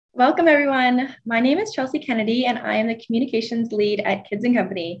Welcome, everyone. My name is Chelsea Kennedy, and I am the communications lead at Kids &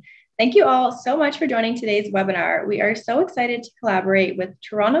 Company. Thank you all so much for joining today's webinar. We are so excited to collaborate with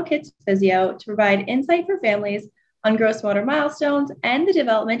Toronto Kids Physio to provide insight for families on gross motor milestones and the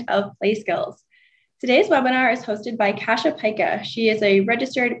development of play skills. Today's webinar is hosted by Kasha. She is a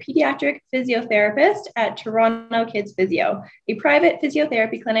registered pediatric physiotherapist at Toronto Kids Physio, a private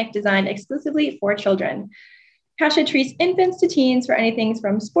physiotherapy clinic designed exclusively for children. Kasha treats infants to teens for anything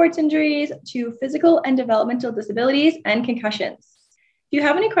from sports injuries to physical and developmental disabilities and concussions. If you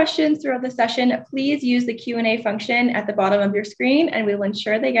have any questions throughout the session, please use the Q&A function at the bottom of your screen, and we will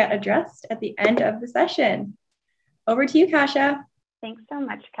ensure they get addressed at the end of the session. Over to you, Kasha. Thanks so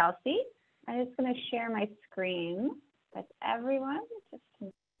much, Kelsey. I'm just going to share my screen with everyone.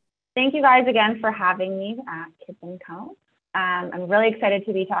 Thank you guys again for having me at Kids & Co. I'm really excited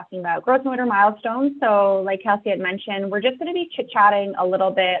to be talking about gross motor milestones. So like Kelsey had mentioned, we're just going to be chit-chatting a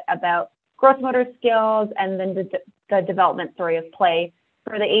little bit about gross motor skills and then the development story of play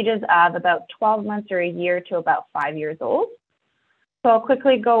for the ages of about 12 months or a year to about 5 years old. So I'll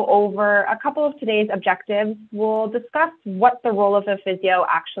quickly go over a couple of today's objectives. We'll discuss what the role of a physio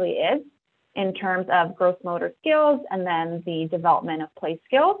actually is in terms of gross motor skills and then the development of play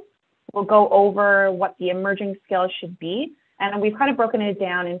skills. We'll go over what the emerging skills should be. And we've kind of broken it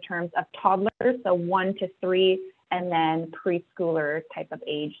down in terms of toddlers, so 1 to 3, and then preschooler type of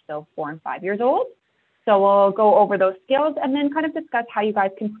age, so 4 and 5 years old. So we'll go over those skills and then kind of discuss how you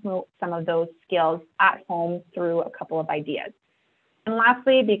guys can promote some of those skills at home through a couple of ideas. And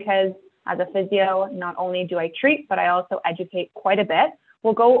lastly, because as a physio, not only do I treat, but I also educate quite a bit,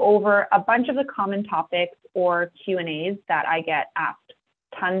 we'll go over a bunch of the common topics or Q&As that I get asked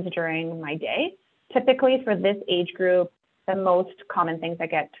tons during my day. Typically for this age group, the most common things I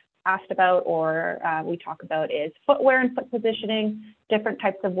get asked about or we talk about is footwear and foot positioning, different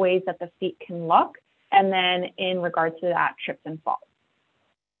types of ways that the feet can look, and then in regards to that, trips and falls.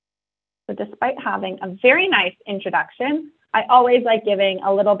 So despite having a very nice introduction, I always like giving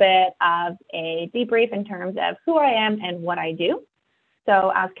a little bit of a debrief in terms of who I am and what I do.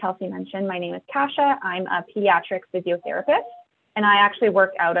 So as Kelsey mentioned, my name is Kasha. I'm a pediatric physiotherapist, and I actually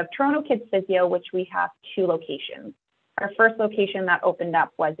work out of Toronto Kids Physio, which we have 2 locations. Our first location that opened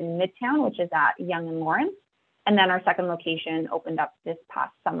up was in Midtown, which is at Yonge and Lawrence. And then our second location opened up this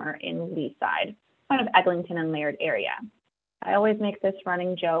past summer in Leaside, kind of Eglinton and Laird area. I always make this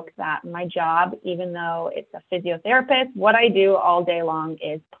running joke that my job, even though it's a physiotherapist, what I do all day long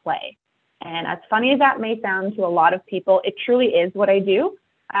is play. And as funny as that may sound to a lot of people, it truly is what I do,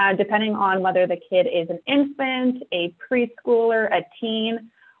 depending on whether the kid is an infant, a preschooler, a teen.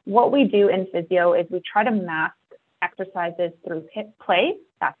 What we do in physio is we try to mask exercises through play.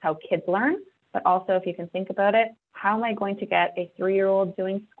 That's how kids learn. But also, if you can think about it, how am I going to get a 3-year-old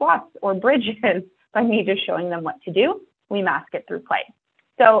doing squats or bridges by me just showing them what to do? We mask it through play.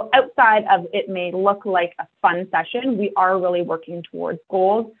 So outside of it may look like a fun session, we are really working towards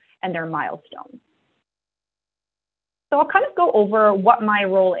goals and their milestones. So I'll kind of go over what my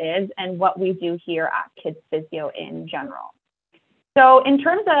role is and what we do here at Kids Physio in general. So in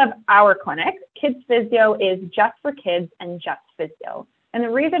terms of our clinic, Kids Physio is just for kids and just physio. And the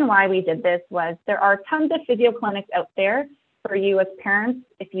reason why we did this was there are tons of physio clinics out there for you as parents.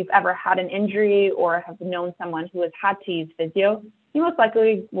 If you've ever had an injury or have known someone who has had to use physio, you most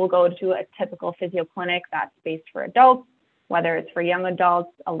likely will go to a typical physio clinic that's based for adults, whether it's for young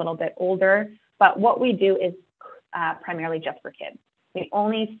adults, a little bit older. But what we do is primarily just for kids. We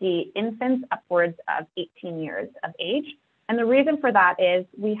only see infants upwards of 18 years of age. And the reason for that is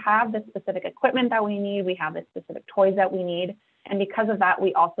we have the specific equipment that we need, we have the specific toys that we need, and because of that,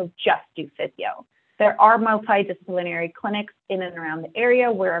 we also just do physio. There are multidisciplinary clinics in and around the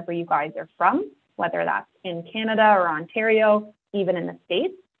area, wherever you guys are from, whether that's in Canada or Ontario, even in the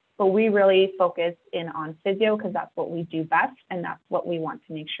States, but we really focus in on physio because that's what we do best, and that's what we want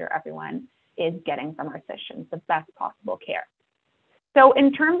to make sure everyone is getting from our sessions, the best possible care. So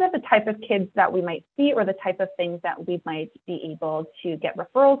in terms of the type of kids that we might see or the type of things that we might be able to get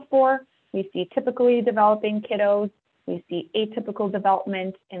referrals for, we see typically developing kiddos. We see atypical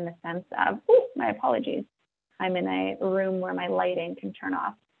development in the sense of, my apologies, I'm in a room where my lighting can turn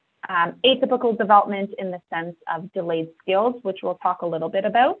off. Atypical development in the sense of delayed skills, which we'll talk a little bit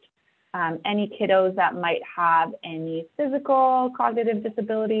about. Any kiddos that might have any physical, cognitive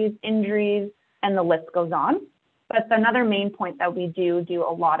disabilities, injuries, and the list goes on. But another main point that we do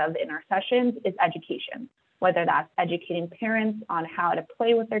a lot of in our sessions is education, whether that's educating parents on how to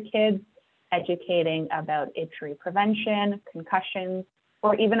play with their kids, educating about injury prevention, concussions,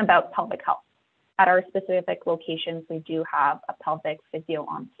 or even about pelvic health. At our specific locations, we do have a pelvic physio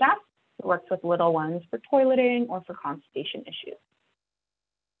on staff who works with little ones for toileting or for constipation issues.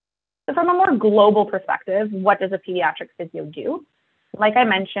 So from a more global perspective, what does a pediatric physio do? Like I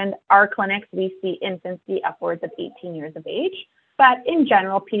mentioned, our clinics, we see infancy upwards of 18 years of age, but in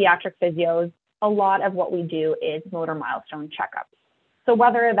general, pediatric physios, a lot of what we do is motor milestone checkups. So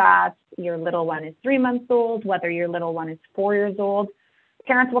whether that's your little one is 3 months old, whether your little one is 4 years old,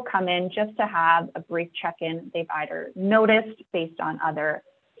 parents will come in just to have a brief check-in. They've either noticed based on other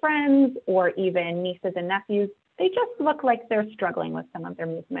friends or even nieces and nephews, they just look like they're struggling with some of their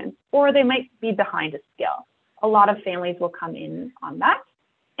movements, or they might be behind a skill. A lot of families will come in on that.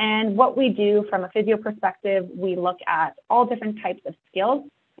 And what we do from a physio perspective, we look at all different types of skills,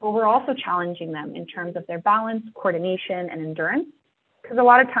 but we're also challenging them in terms of their balance, coordination, and endurance. Because a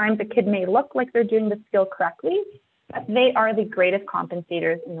lot of times a kid may look like they're doing the skill correctly, but they are the greatest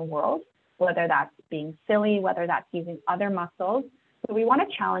compensators in the world, whether that's being silly, whether that's using other muscles. So we want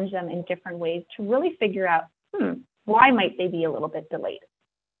to challenge them in different ways to really figure out, why might they be a little bit delayed?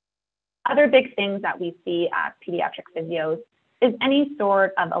 Other big things that we see at pediatric physios is any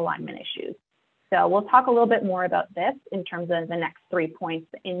sort of alignment issues. So we'll talk a little bit more about this in terms of the next 3 points,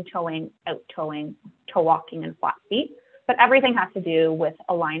 in-toeing, out-toeing, toe walking, and flat feet. But everything has to do with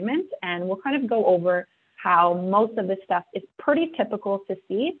alignment, and we'll kind of go over how most of this stuff is pretty typical to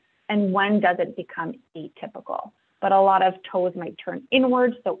see and when does it become atypical. But a lot of toes might turn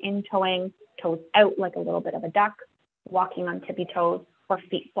inwards, so in-toeing, toes out like a little bit of a duck, walking on tippy toes, or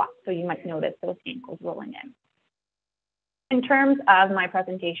feet flat. So you might notice those ankles rolling in. In terms of my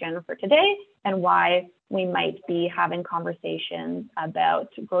presentation for today and why we might be having conversations about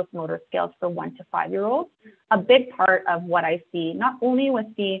gross motor skills for 1 to 5 year olds, a big part of what I see, not only with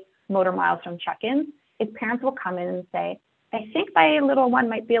the motor milestone check-ins, is parents will come in and say, I think my little one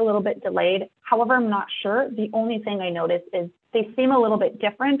might be a little bit delayed. However, I'm not sure. The only thing I notice is they seem a little bit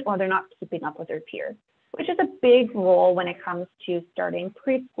different or they're not keeping up with their peers, which is a big role when it comes to starting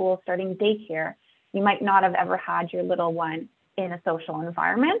preschool, starting daycare. You might not have ever had your little one in a social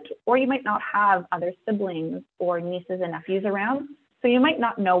environment, or you might not have other siblings or nieces and nephews around. So you might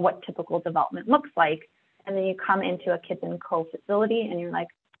not know what typical development looks like. And then you come into a 𝐂𝐻𝐿 facility and you're like,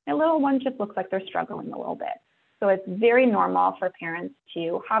 my little one just looks like they're struggling a little bit. So it's very normal for parents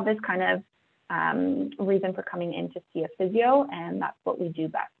to have this kind of reason for coming in to see a physio, and that's what we do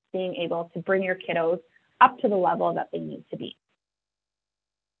best, being able to bring your kiddos up to the level that they need to be.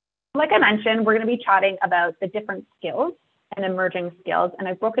 Like I mentioned, we're going to be chatting about the different skills and emerging skills, and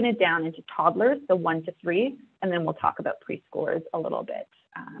I've broken it down into toddlers, so 1 to 3, and then we'll talk about preschoolers a little bit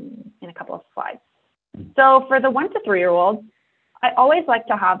in a couple of slides. So for the 1 to 3 year olds, I always like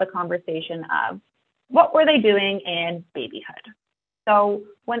to have the conversation of what were they doing in babyhood? So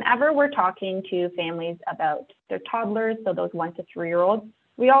whenever we're talking to families about their toddlers, so those 1 to 3 year olds,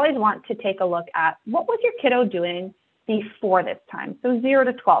 we always want to take a look at what was your kiddo doing before this time, so 0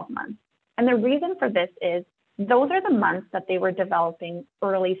 to 12 months. And the reason for this is those are the months that they were developing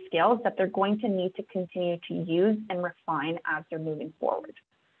early skills that they're going to need to continue to use and refine as they're moving forward.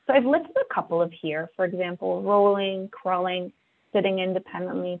 So I've listed a couple of here, for example, rolling, crawling, sitting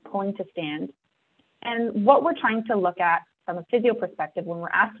independently, pulling to stand. And what we're trying to look at from a physio perspective when we're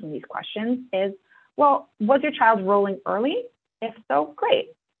asking these questions is, well, was your child rolling early? If so, great.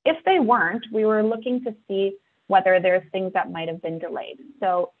 If they weren't, we were looking to see whether there's things that might have been delayed.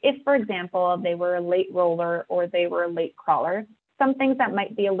 So if, for example, they were a late roller or they were a late crawler, some things that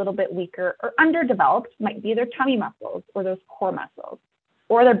might be a little bit weaker or underdeveloped might be their tummy muscles or those core muscles,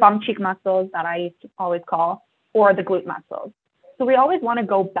 or their bum cheek muscles that I used to always call, or the glute muscles. So we always want to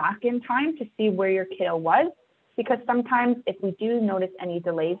go back in time to see where your kiddo was, because sometimes if we do notice any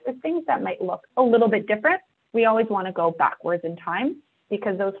delays or things that might look a little bit different, we always want to go backwards in time,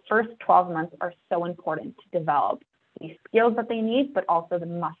 because those first 12 months are so important to develop the skills that they need, but also the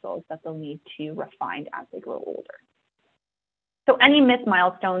muscles that they'll need to refine as they grow older. So any missed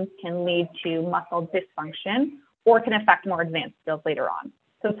milestones can lead to muscle dysfunction or can affect more advanced skills later on.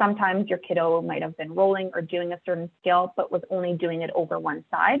 So sometimes your kiddo might have been rolling or doing a certain skill, but was only doing it over one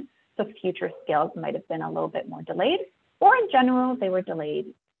side. So future skills might have been a little bit more delayed, or in general, they were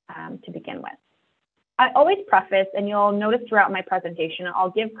delayed to begin with. I always preface, and you'll notice throughout my presentation, I'll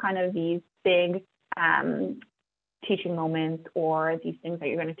give kind of these big teaching moments or these things that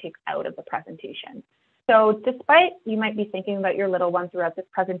you're going to take out of the presentation. So despite you might be thinking about your little one throughout this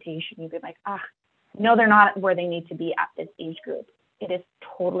presentation, you'd be like, no, they're not where they need to be at this age group. It is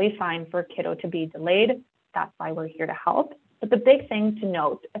totally fine for a kiddo to be delayed. That's why we're here to help. But the big thing to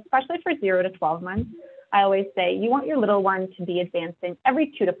note, especially for 0 to 12 months, I always say you want your little one to be advancing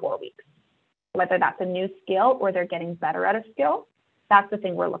every 2 to 4 weeks. whether that's a new skill or they're getting better at a skill. That's the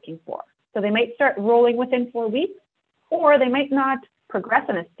thing we're looking for. So they might start rolling within 4 weeks, or they might not progress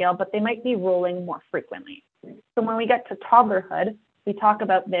in a skill, but they might be rolling more frequently. So when we get to toddlerhood, we talk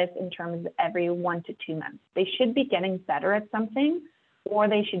about this in terms of every 1 to 2 months. They should be getting better at something, or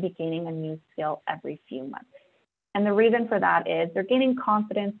they should be gaining a new skill every few months. And the reason for that is they're gaining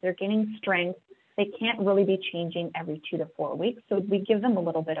confidence, they're gaining strength. They can't really be changing every 2 to 4 weeks, so we give them a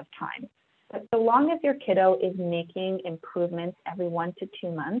little bit of time. But so long as your kiddo is making improvements every 1 to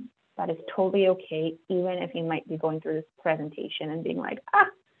 2 months, that is totally okay, even if you might be going through this presentation and being like,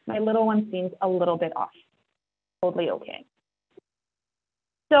 my little one seems a little bit off. Totally okay.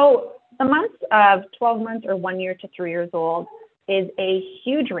 So the months of 12 months or 1 year to 3 years old is a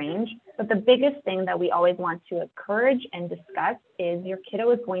huge range, but the biggest thing that we always want to encourage and discuss is your kiddo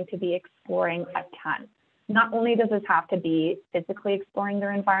is going to be exploring a ton. Not only does this have to be physically exploring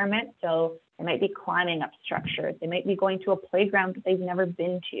their environment, so they might be climbing up structures, they might be going to a playground that they've never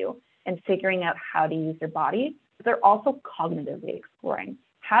been to and figuring out how to use their body, but they're also cognitively exploring.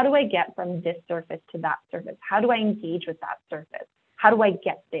 How do I get from this surface to that surface? How do I engage with that surface? How do I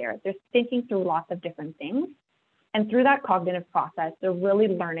get there? They're thinking through lots of different things. And through that cognitive process, they're really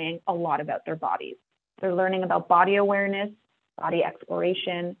learning a lot about their bodies. They're learning about body awareness, body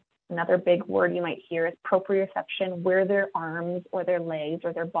exploration. Another big word you might hear is proprioception, where their arms or their legs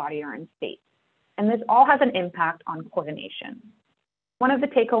or their body are in space. And this all has an impact on coordination. One of the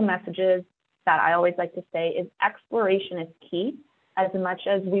take-home messages that I always like to say is exploration is key. As much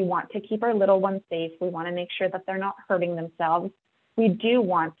as we want to keep our little ones safe, we want to make sure that they're not hurting themselves. We do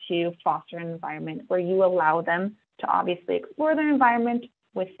want to foster an environment where you allow them to obviously explore their environment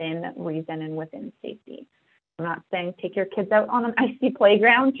within reason and within safety. I'm not saying take your kids out on an icy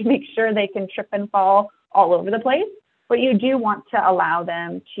playground to make sure they can trip and fall all over the place, but you do want to allow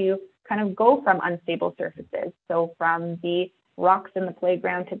them to kind of go from unstable surfaces. So from the rocks in the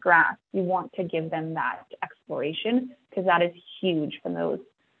playground to grass, you want to give them that exploration because that is huge from those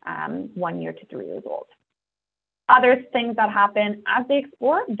 1 year to 3 years old. Other things that happen as they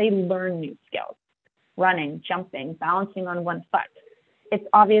explore, they learn new skills, running, jumping, balancing on one foot. It's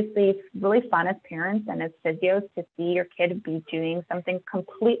obviously really fun as parents and as physios to see your kid be doing something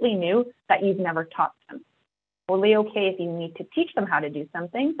completely new that you've never taught them. Totally okay if you need to teach them how to do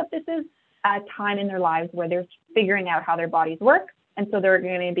something, but this is a time in their lives where they're figuring out how their bodies work, and so they're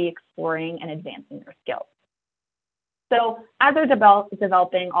going to be exploring and advancing their skills. So as they're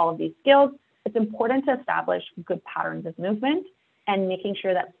developing all of these skills, it's important to establish good patterns of movement and making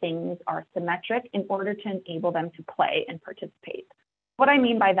sure that things are symmetric in order to enable them to play and participate. What I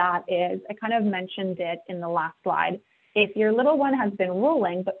mean by that is, I kind of mentioned it in the last slide. If your little one has been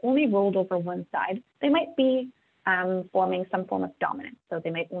rolling, but only rolled over one side, they might be forming some form of dominance. So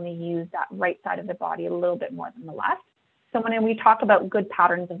they might only use that right side of the body a little bit more than the left. So when we talk about good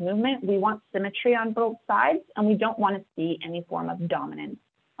patterns of movement, we want symmetry on both sides, and we don't want to see any form of dominance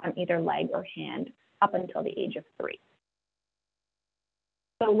on either leg or hand up until the age of 3.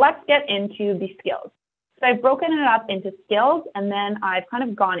 So let's get into the skills. So I've broken it up into skills, and then I've kind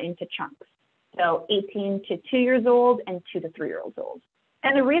of gone into chunks. So 18 to 2 years old and 2 to 3 years old.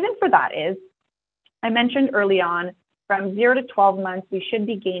 And the reason for that is, I mentioned early on, from 0 to 12 months, we should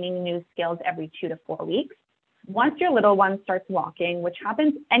be gaining new skills every 2 to 4 weeks. Once your little one starts walking, which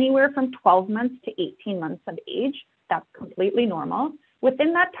happens anywhere from 12 months to 18 months of age, that's completely normal.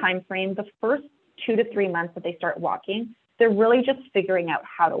 Within that time frame, the first 2 to 3 months that they start walking, they're really just figuring out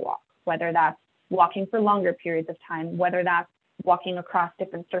how to walk, whether that's walking for longer periods of time, whether that's walking across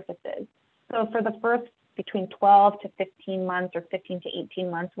different surfaces. So for the first between 12 to 15 months or 15 to 18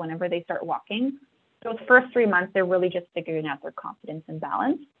 months, whenever they start walking, those first 3 months, they're really just figuring out their confidence and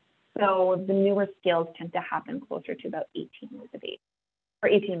balance. So the newer skills tend to happen closer to about 18 months of age, or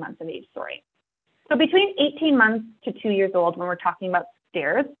 18 months of age, sorry. So between 18 months to 2 years old, when we're talking about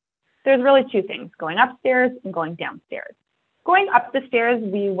stairs, there's really two things, going upstairs and going downstairs. Going up the stairs,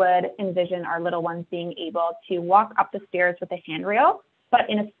 we would envision our little ones being able to walk up the stairs with a handrail, but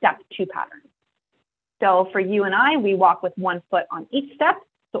in a step 2 pattern. So for you and I, we walk with 1 foot on each step,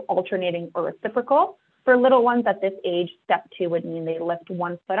 so alternating or reciprocal. For little ones at this age, step 2 would mean they lift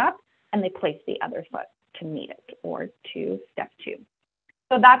 1 foot up and they place the other foot to meet it, or to step 2.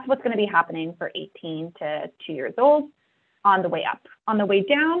 So that's what's going to be happening for 18 to 2 years old on the way up. On the way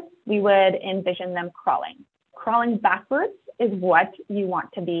down, we would envision them crawling. Crawling backwards is what you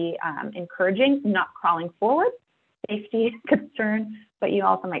want to be encouraging, not crawling forward. Safety concern, but you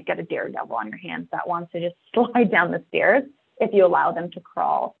also might get a daredevil on your hands that wants to just slide down the stairs if you allow them to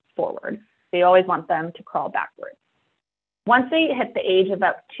crawl forward. So you always want them to crawl backwards. Once they hit the age of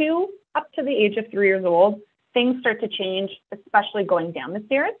about 2, up to the age of 3 years old, things start to change, especially going down the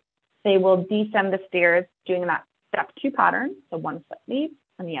stairs. They will descend the stairs doing that step 2 pattern. So one foot leads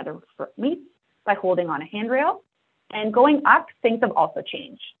and the other foot meets by holding on a handrail. And going up, things have also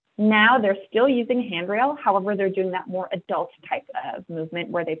changed. Now they're still using handrail. However, they're doing that more adult type of movement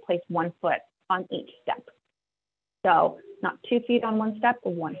where they place 1 foot on each step. So not 2 feet on one step,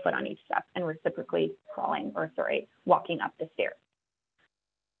 but 1 foot on each step, and reciprocally walking up the stairs.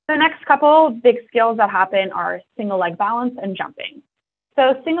 The next couple big skills that happen are single leg balance and jumping.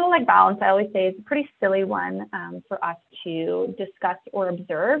 So single leg balance, I always say, is a pretty silly one for us to discuss or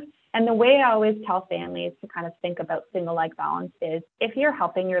observe. And the way I always tell families to kind of think about single leg balance is if you're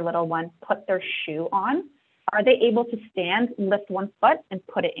helping your little one put their shoe on, are they able to stand, lift 1 foot and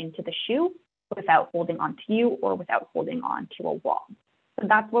put it into the shoe without holding onto you or without holding on to a wall? So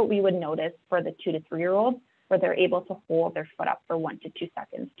that's what we would notice for the 2 to 3 year olds, where they're able to hold their foot up for 1 to 2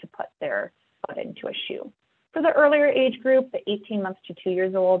 seconds to put their foot into a shoe. For the earlier age group, the 18 months to 2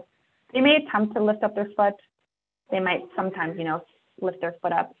 years old, they may attempt to lift up their foot. They might sometimes, lift their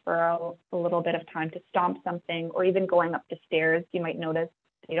foot up for a little bit of time to stomp something, or even going up the stairs. You might notice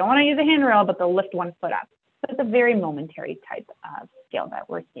they don't want to use a handrail, but they'll lift 1 foot up. So it's a very momentary type of skill that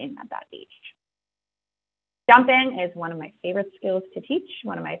we're seeing at that age. Jumping is one of my favorite skills to teach,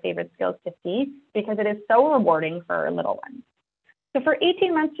 one of my favorite skills to see, because it is so rewarding for little ones. So for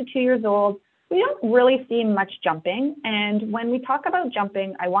 18 months to 2 years old, we don't really see much jumping. And when we talk about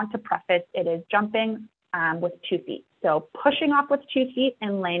jumping, I want to preface it is jumping with 2 feet. So pushing off with 2 feet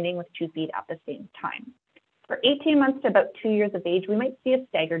and landing with 2 feet at the same time. For 18 months to about 2 years of age, we might see a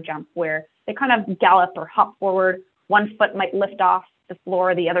stagger jump where they kind of gallop or hop forward. 1 foot might lift off the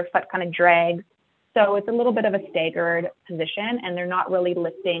floor, the other foot kind of drags. So it's a little bit of a staggered position, and they're not really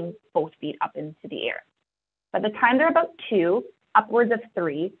lifting both feet up into the air. By the time they're about 2, upwards of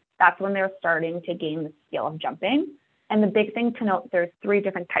 3, that's when they're starting to gain the skill of jumping. And the big thing to note, there's 3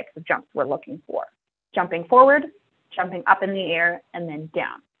 different types of jumps we're looking for. Jumping forward, jumping up in the air, and then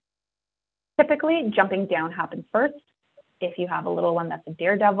down. Typically, jumping down happens first. If you have a little one that's a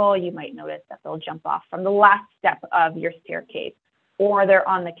daredevil, you might notice that they'll jump off from the last step of your staircase, or they're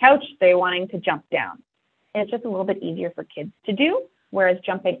on the couch, they're wanting to jump down. It's just a little bit easier for kids to do, whereas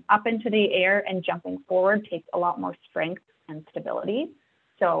jumping up into the air and jumping forward takes a lot more strength and stability.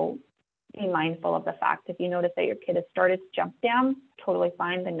 So be mindful of the fact if you notice that your kid has started to jump down, totally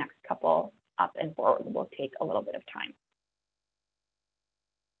fine. The next couple up and forward will take a little bit of time.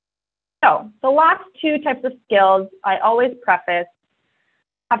 So the last 2 types of skills I always preface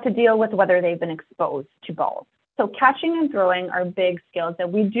have to deal with whether they've been exposed to balls. So catching and throwing are big skills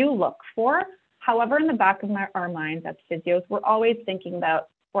that we do look for. However, in the back of our minds as physios, we're always thinking about,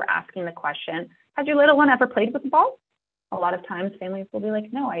 we're asking the question, has your little one ever played with a ball? A lot of times families will be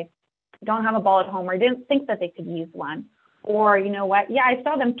like, no, I don't have a ball at home, or I didn't think that they could use one. Or, you know what, yeah, I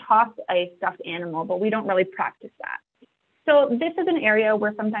saw them toss a stuffed animal, but we don't really practice that. So this is an area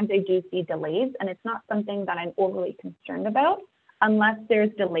where sometimes I do see delays, and it's not something that I'm overly concerned about unless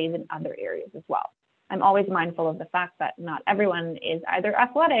there's delays in other areas as well. I'm always mindful of the fact that not everyone is either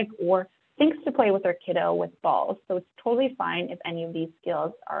athletic or thinks to play with their kiddo with balls. So it's totally fine if any of these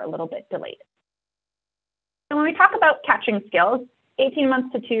skills are a little bit delayed. And when we talk about catching skills, 18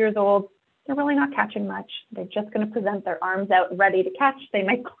 months to 2 years old, they're really not catching much. They're just going to present their arms out ready to catch. They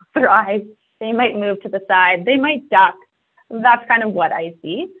might close their eyes. They might move to the side. They might duck. That's kind of what I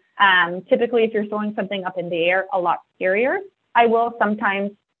see. Typically, if you're throwing something up in the air, a lot scarier. I will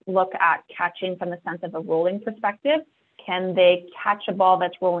sometimes look at catching from the sense of a rolling perspective. Can they catch a ball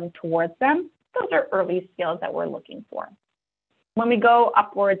that's rolling towards them? Those are early skills that we're looking for. When we go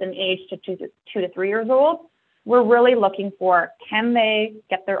upwards in age to 2 to 3 years old, we're really looking for, can they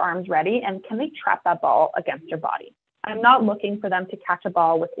get their arms ready and can they trap that ball against their body? I'm not looking for them to catch a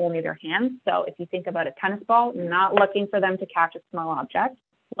ball with only their hands. So if you think about a tennis ball, not looking for them to catch a small object,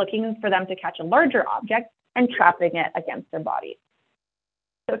 looking for them to catch a larger object and trapping it against their body.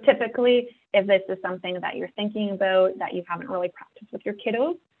 So typically, if this is something that you're thinking about that you haven't really practiced with your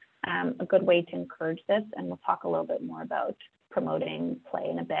kiddos, a good way to encourage this, and we'll talk a little bit more about promoting play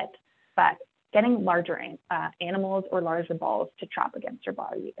in a bit, but getting larger animals or larger balls to trap against your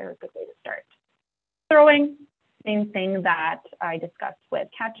body are a good way to start. Throwing, same thing that I discussed with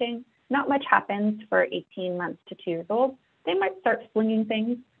catching. Not much happens for 18 months to 2 years old. They might start slinging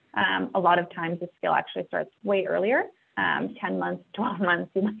things. A lot of times the skill actually starts way earlier. 10 months, 12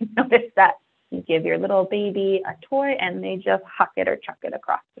 months, you might notice that you give your little baby a toy and they just huck it or chuck it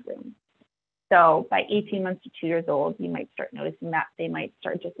across the room. So by 18 months to 2 years old, you might start noticing that they might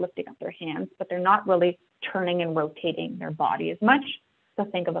start just lifting up their hands, but they're not really turning and rotating their body as much. So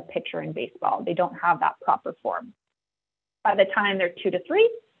think of a pitcher in baseball. They don't have that proper form. By the time they're 2 to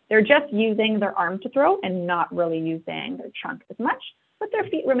 3, they're just using their arm to throw and not really using their trunk as much, but their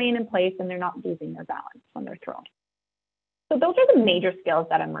feet remain in place and they're not losing their balance when they're throwing. So those are the major skills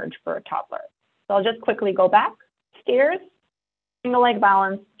that emerge for a toddler. So I'll just quickly go back: stairs, single leg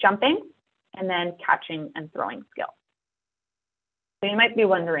balance, jumping, and then catching and throwing skills. So you might be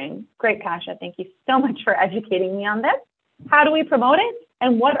wondering, great, Kasha, thank you so much for educating me on this. How do we promote it?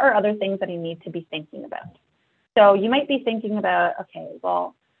 And what are other things that I need to be thinking about? So you might be thinking about, okay,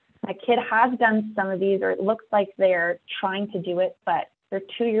 well, my kid has done some of these, or it looks like they're trying to do it, but they're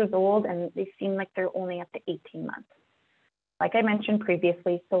 2 years old and they seem like they're only up to 18 months. Like I mentioned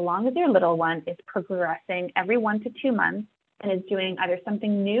previously, so long as your little one is progressing every 1 to 2 months and is doing either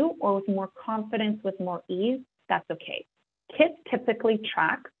something new or with more confidence, with more ease, that's okay. Kids typically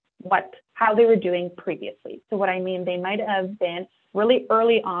track how they were doing previously. So what I mean, they might have been really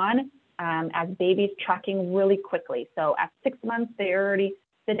early on as babies, tracking really quickly. So at 6 months, they're already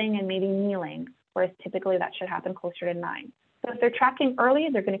sitting and maybe kneeling, whereas typically that should happen closer to 9. So if they're tracking early,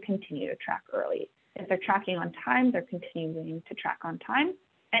 they're going to continue to track early. If they're tracking on time, they're continuing to track on time.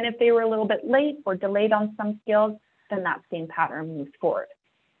 And if they were a little bit late or delayed on some skills, then that same pattern moves forward.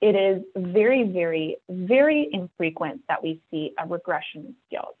 It is very, very, very infrequent that we see a regression in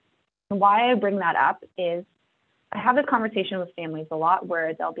skills. And why I bring that up is I have this conversation with families a lot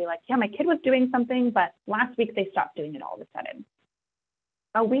where they'll be like, yeah, my kid was doing something, but last week they stopped doing it all of a sudden.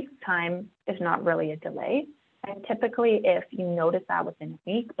 A week's time is not really a delay. And typically, if you notice that within a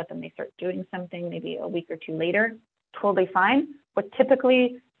week, but then they start doing something maybe a week or 2 later, totally fine. What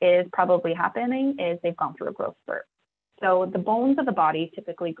typically is probably happening is they've gone through a growth spurt. So the bones of the body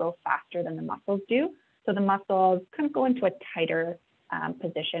typically go faster than the muscles do. So the muscles kind of go into a tighter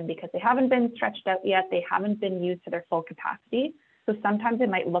position because they haven't been stretched out yet. They haven't been used to their full capacity. So sometimes it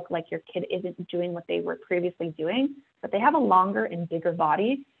might look like your kid isn't doing what they were previously doing, but they have a longer and bigger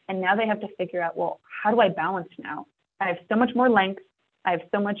body. And now they have to figure out, well, how do I balance now? I have so much more length. I have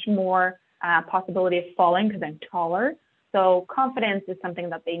so much more possibility of falling because I'm taller. So confidence is something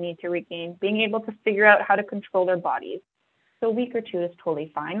that they need to regain, being able to figure out how to control their bodies. So a week or 2 is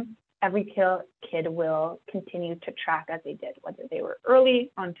totally fine. Every kid will continue to track as they did, whether they were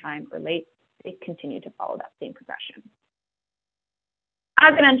early, on time, or late. They continue to follow that same progression.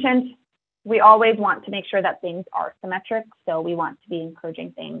 As I mentioned, we always want to make sure that things are symmetric. So we want to be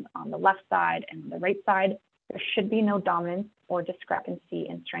encouraging things on the left side and on the right side. There should be no dominance or discrepancy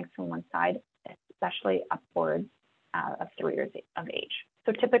in strength from one side, especially upwards of 3 years of age.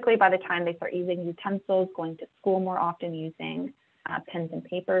 So typically by the time they start using utensils, going to school more often, using pens and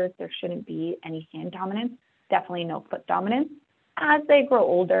papers, there shouldn't be any hand dominance, definitely no foot dominance. As they grow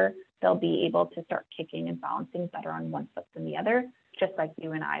older, they'll be able to start kicking and balancing better on one foot than the other. Just like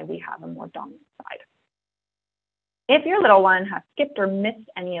you and I, we have a more dominant side. If your little one has skipped or missed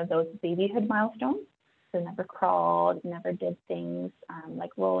any of those babyhood milestones, so never crawled, never did things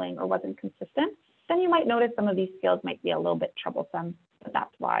like rolling or wasn't consistent, then you might notice some of these skills might be a little bit troublesome, but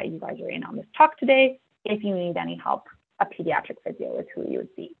that's why you guys are in on this talk today. If you need any help, a pediatric physio is who you would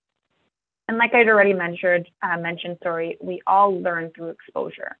see. And like I'd already mentioned, we all learn through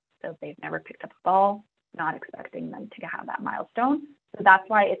exposure. So if they've never picked up a ball, not expecting them to have that milestone. So that's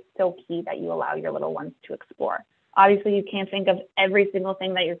why it's so key that you allow your little ones to explore. Obviously, you can't think of every single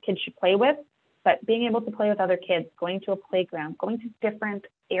thing that your kids should play with, but being able to play with other kids, going to a playground, going to different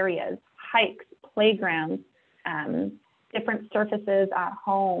areas, hikes, playgrounds, different surfaces at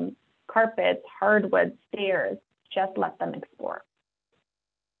home, carpets, hardwood, stairs, just let them explore.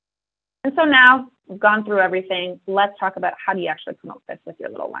 And so now we've gone through everything. Let's talk about how do you actually promote this with your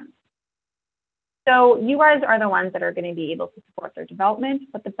little ones. So you guys are the ones that are going to be able to support their development,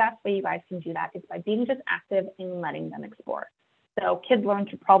 but the best way you guys can do that is by being just active and letting them explore. So kids learn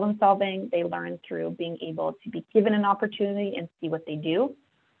through problem solving. They learn through being able to be given an opportunity and see what they do.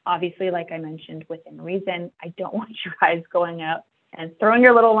 Obviously, like I mentioned, within reason, I don't want you guys going out and throwing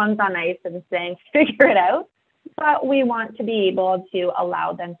your little ones on ice and saying, figure it out. But we want to be able to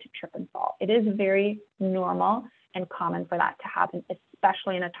allow them to trip and fall. It is very normal and common for that to happen,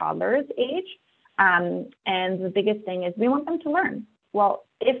 especially in a toddler's age. And the biggest thing is we want them to learn. Well,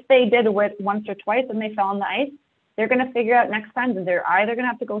 if they did it once or twice and they fell on the ice, they're going to figure out next time that they're either going to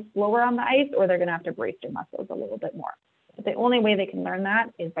have to go slower on the ice or they're going to have to brace their muscles a little bit more. But the only way they can learn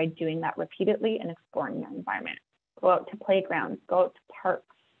that is by doing that repeatedly and exploring their environment. Go out to playgrounds, go out to parks.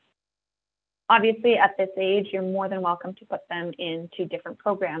 Obviously, at this age, you're more than welcome to put them into different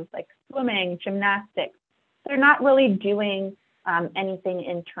programs like swimming, gymnastics. They're not really doing anything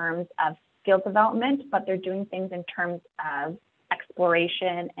in terms of skill development, but they're doing things in terms of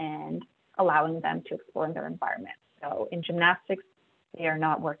exploration and allowing them to explore in their environment. So in gymnastics, they are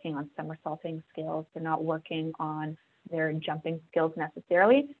not working on somersaulting skills. They're not working on their jumping skills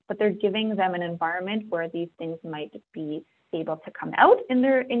necessarily, but they're giving them an environment where these things might be able to come out in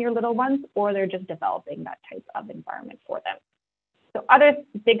your little ones, or they're just developing that type of environment for them. So other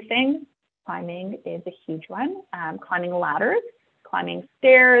big things, climbing is a huge one. Climbing ladders, climbing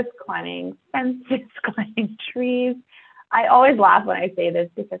stairs, climbing fences, climbing trees. I always laugh when I say this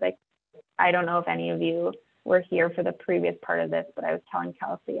because I don't know if any of you were here for the previous part of this, but I was telling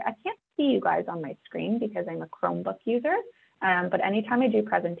Kelsey, I can't see you guys on my screen because I'm a Chromebook user. But anytime I do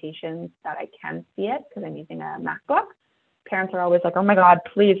presentations that I can see it because I'm using a MacBook, parents are always like, oh my God,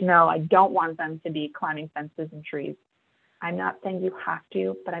 please no, I don't want them to be climbing fences and trees. I'm not saying you have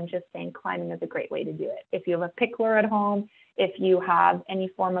to, but I'm just saying climbing is a great way to do it. If you have a pickler at home, if you have any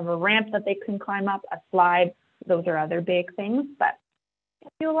form of a ramp that they can climb up, a slide, those are other big things. But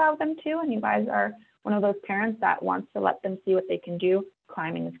if you allow them to, and you guys are one of those parents that wants to let them see what they can do,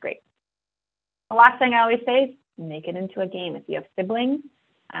 climbing is great. The last thing I always say is make it into a game. If you have siblings,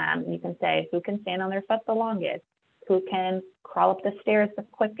 you can say who can stand on their foot the longest, who can crawl up the stairs the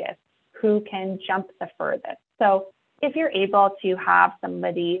quickest, who can jump the furthest. So if you're able to have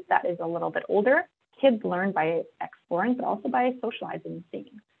somebody that is a little bit older, kids learn by exploring, but also by socializing and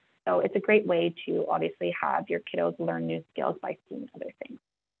seeing. So it's a great way to obviously have your kiddos learn new skills by seeing other things.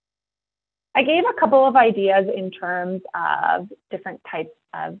 I gave a couple of ideas in terms of different types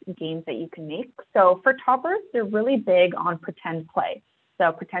of games that you can make. So for toddlers, they're really big on pretend play.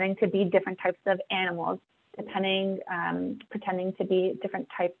 So pretending to be different types of animals, pretending to be different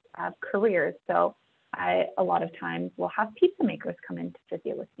types of careers. So I, a lot of times, will have pizza makers come into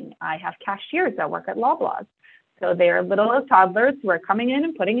physio with me. I have cashiers that work at 𝐊𝐲𝐻𝐿. So they are little toddlers who are coming in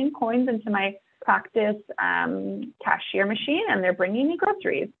and putting in coins into my practice cashier machine, and they're bringing me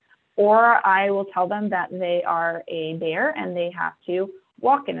groceries. Or I will tell them that they are a bear and they have to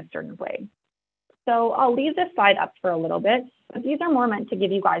walk in a certain way. So I'll leave this slide up for a little bit, but these are more meant to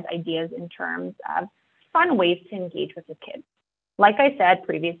give you guys ideas in terms of fun ways to engage with the kids. Like I said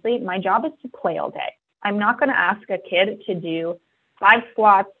previously, my job is to play all day. I'm not going to ask a kid to do 5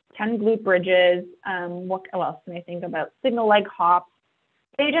 squats, 10 glute bridges, what else can I think about? Single leg hops.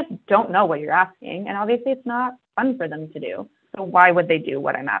 They just don't know what you're asking, and obviously it's not fun for them to do. So why would they do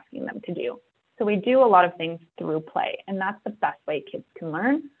what I'm asking them to do? So we do a lot of things through play, and that's the best way kids can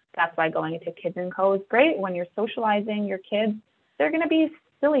learn. That's why going into 𝐀𝐻𝐿 is great. When you're socializing your kids, they're going to be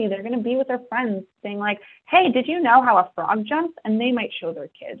silly. They're going to be with their friends saying like, hey, did you know how a frog jumps? And they might show their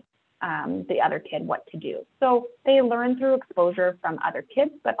kid, the other kid, what to do. So they learn through exposure from other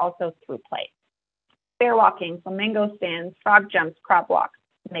kids, but also through play. Bear walking, flamingo stands, frog jumps, crab walks,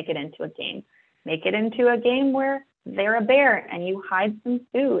 make it into a game. Make it into a game where they're a bear and you hide some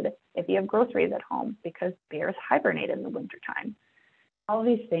food if you have groceries at home, because bears hibernate in the wintertime. All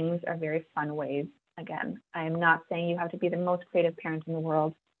these things are very fun ways. Again, I am not saying you have to be the most creative parent in the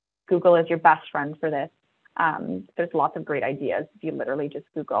world. Google is your best friend for this. There's lots of great ideas if you literally just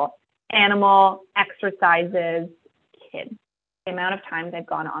Google animal exercises kids. The amount of times I've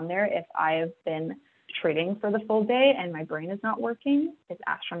gone on there, if I've been treating for the full day and my brain is not working, it's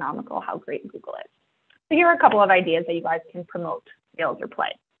astronomical how great Google is. So here are a couple of ideas that you guys can promote skills or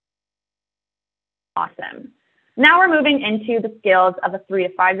play. Awesome. Now we're moving into the skills of a 3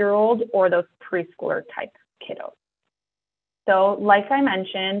 to 5-year-old or those preschooler type kiddos. So like I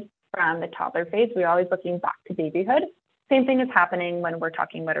mentioned, from the toddler phase, we're always looking back to babyhood. Same thing is happening when we're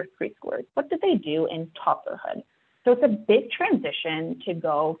talking about our preschoolers. What did they do in toddlerhood? So it's a big transition to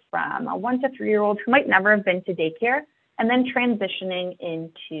go from a 1 to 3-year-old who might never have been to daycare and then transitioning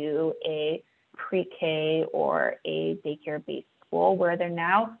into a pre-K or a daycare-based school where they're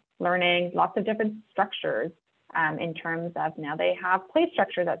now learning lots of different structures in terms of now they have play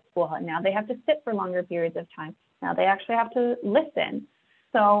structures at school, and now they have to sit for longer periods of time. Now they actually have to listen.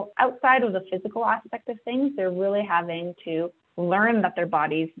 So outside of the physical aspect of things, they're really having to learn that their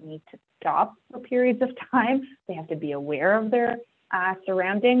bodies need to stop for periods of time. They have to be aware of their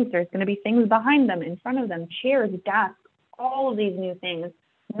surroundings. There's going to be things behind them, in front of them, chairs, desks, all of these new things,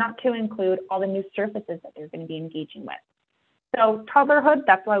 not to include all the new surfaces that they're going to be engaging with. So toddlerhood,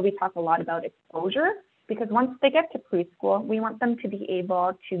 that's why we talk a lot about exposure, because once they get to preschool, we want them to be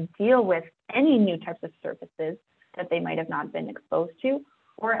able to deal with any new types of surfaces that they might have not been exposed to,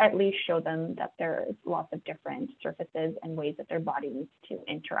 or at least show them that there's lots of different surfaces and ways that their body needs to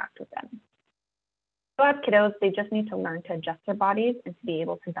interact with them. So as kiddos, they just need to learn to adjust their bodies and to be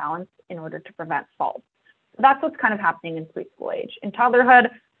able to balance in order to prevent falls. So that's what's kind of happening in preschool age. In toddlerhood,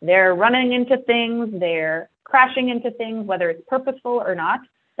 they're running into things, they're crashing into things, whether it's purposeful or not.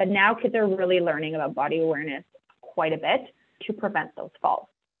 But now kids are really learning about body awareness quite a bit to prevent those falls.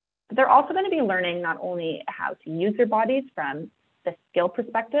 But they're also going to be learning not only how to use their bodies from the skill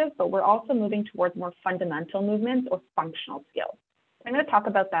perspective, but we're also moving towards more fundamental movements or functional skills. I'm going to talk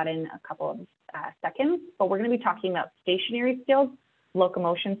about that in a couple of seconds, but we're going to be talking about stationary skills,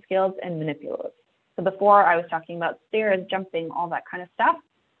 locomotion skills, and manipulative. So before I was talking about stairs, jumping, all that kind of stuff.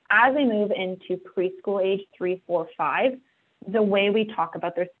 As they move into preschool age 3, 4, 5, the way we talk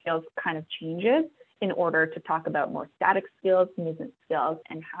about their skills kind of changes in order to talk about more static skills, movement skills,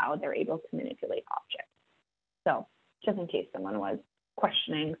 and how they're able to manipulate objects. So just in case someone was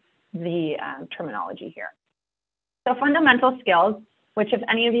questioning the terminology here. So fundamental skills, which if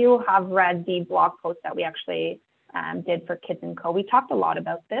any of you have read the blog post that we actually did for 𝐂𝐻𝐿, we talked a lot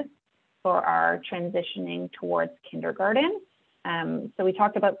about this for our transitioning towards kindergarten. So we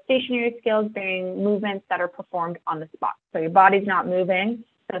talked about stationary skills being movements that are performed on the spot. So your body's not moving.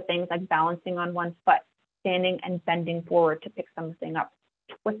 So things like balancing on one foot, standing and bending forward to pick something up,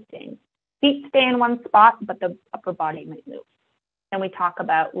 twisting. Feet stay in one spot, but the upper body might move. Then we talk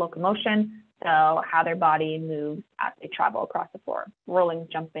about locomotion, so how their body moves as they travel across the floor, rolling,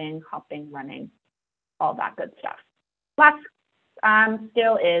 jumping, hopping, running, all that good stuff. Last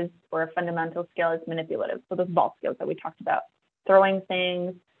skill is, or a fundamental skill is manipulative. So those ball skills that we talked about, throwing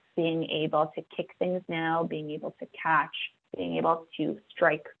things, being able to kick things now, being able to catch, being able to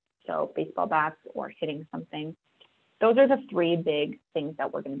strike, so baseball bats or hitting something. Those are the 3 big things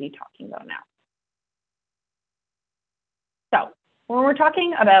that we're going to be talking about now. So when we're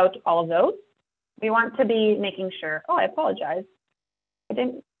talking about all of those, we want to be making sure, oh, I apologize. I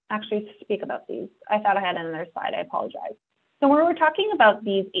didn't actually speak about these. I thought I had another slide. I apologize. So when we're talking about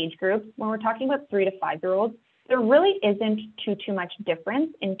these age groups, when we're talking about 3 to 5-year-olds, there really isn't too much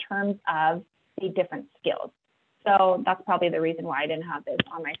difference in terms of the different skills. So that's probably the reason why I didn't have this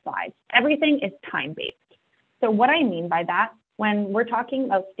on my slide. Everything is time-based. So what I mean by that, when we're talking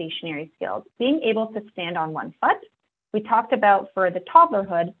about stationary skills, being able to stand on one foot, we talked about for the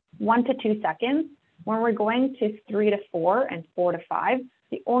toddlerhood, 1 to 2 seconds. When we're going to 3 to 4 and 4 to 5,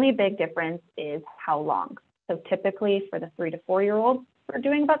 the only big difference is how long. So typically for the 3 to 4-year-olds, we're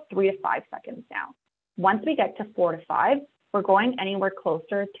doing about 3 to 5 seconds now. Once we get to 4 to 5, we're going anywhere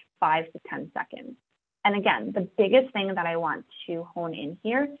closer to 5 to 10 seconds. And again, the biggest thing that I want to hone in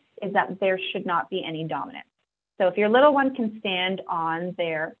here is that there should not be any dominance. So if your little one can stand on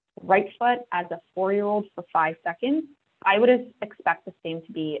their right foot as a 4-year-old for 5 seconds, I would expect the same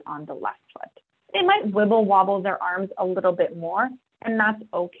to be on the left foot. They might wibble wobble their arms a little bit more, and that's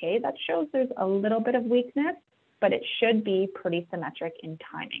okay. That shows there's a little bit of weakness, but it should be pretty symmetric in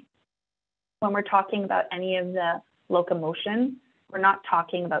timing. When we're talking about any of the locomotion, we're not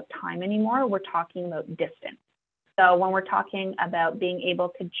talking about time anymore, we're talking about distance. So when we're talking about being able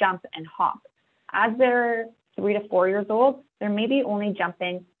to jump and hop, as they're 3 to 4 years old, they're maybe only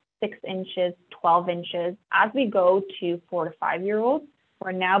jumping 6 inches, 12 inches. As we go to 4 to 5-year-olds,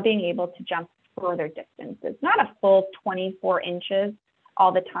 we're now being able to jump further distances, not a full 24 inches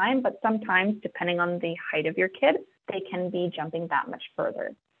all the time, but sometimes depending on the height of your kid, they can be jumping that much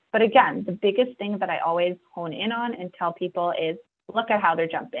further. But again, the biggest thing that I always hone in on and tell people is look at how they're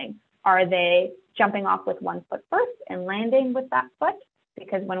jumping. Are they jumping off with one foot first and landing with that foot?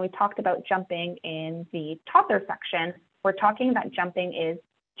 Because when we talked about jumping in the toddler section, we're talking that jumping is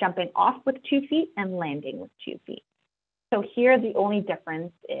jumping off with 2 feet and landing with 2 feet. So here, the only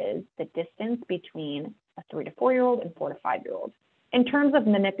difference is the distance between a 3 to 4-year-old and 4 to 5-year-old. In terms of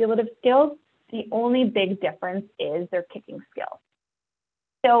manipulative skills, the only big difference is their kicking skills.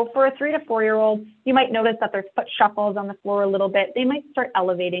 So for a 3 to 4-year-old, you might notice that their foot shuffles on the floor a little bit. They might start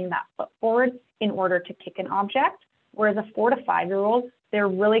elevating that foot forward in order to kick an object. Whereas a 4 to 5-year-old, they're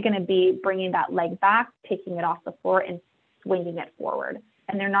really going to be bringing that leg back, taking it off the floor and swinging it forward.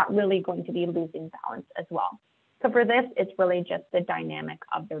 And they're not really going to be losing balance as well. So for this, it's really just the dynamic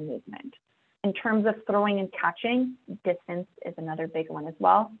of their movement. In terms of throwing and catching, distance is another big one as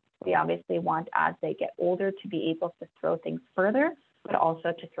well. We obviously want, as they get older, to be able to throw things further, but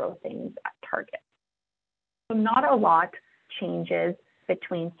also to throw things at targets. So not a lot changes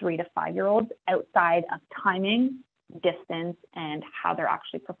between 3 to 5-year-olds outside of timing, distance, and how they're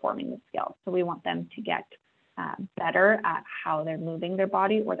actually performing the skills. So we want them to get better at how they're moving their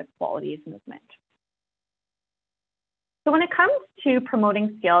body or the quality of movement. So when it comes to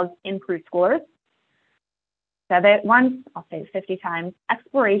promoting skills in preschoolers, said it once, I'll say it 50 times,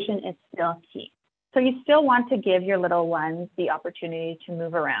 exploration is still key. So you still want to give your little ones the opportunity to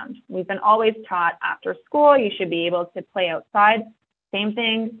move around. We've been always taught after school, you should be able to play outside. Same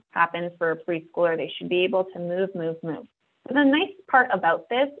thing happens for a preschooler. They should be able to move. So the nice part about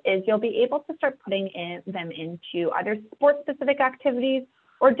this is you'll be able to start putting them into either sport-specific activities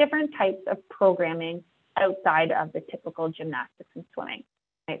or different types of programming outside of the typical gymnastics and swimming.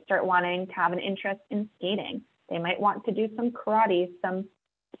 They might start wanting to have an interest in skating. They might want to do some karate, some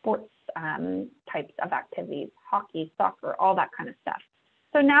sports types of activities, hockey, soccer, all that kind of stuff.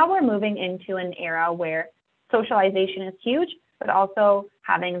 So now we're moving into an era where socialization is huge, but also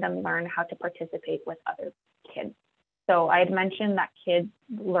having them learn how to participate with other kids. So I had mentioned that kids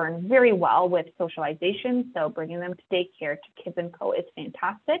learn very well with socialization. So bringing them to daycare, to 𝐀𝐻𝐿 is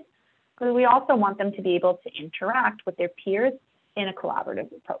fantastic. But we also want them to be able to interact with their peers in a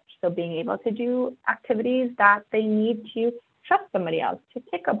collaborative approach. So being able to do activities that they need to trust somebody else, to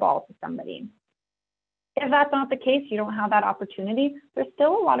kick a ball to somebody. If that's not the case, you don't have that opportunity, there's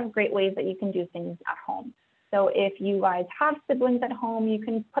still a lot of great ways that you can do things at home. So if you guys have siblings at home, you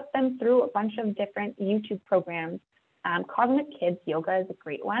can put them through a bunch of different YouTube programs. Cosmic Kids Yoga is a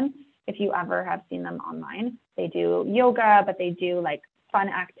great one. If you ever have seen them online, they do yoga, but they do like fun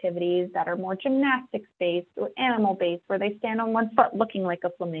activities that are more gymnastics based or animal based, where they stand on one foot looking like a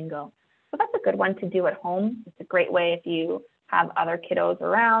flamingo. So that's a good one to do at home. It's a great way if you have other kiddos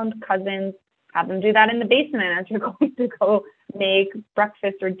around, cousins, have them do that in the basement as you're going to go make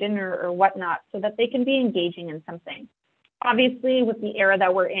breakfast or dinner or whatnot, so that they can be engaging in something. Obviously, with the era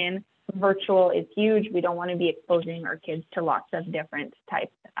that we're in, virtual is huge. We don't want to be exposing our kids to lots of different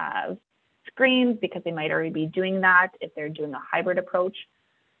types of screens because they might already be doing that if they're doing a hybrid approach.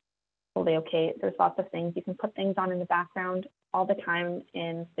 Totally okay. There's lots of things. You can put things on in the background all the time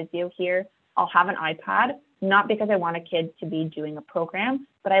in physio here. I'll have an iPad, not because I want a kid to be doing a program,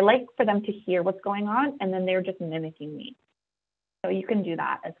 but I like for them to hear what's going on, and then they're just mimicking me. So you can do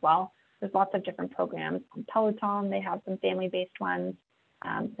that as well. There's lots of different programs on Peloton. They have some family-based ones,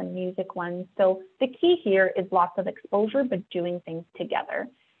 some music ones. So the key here is lots of exposure, but doing things together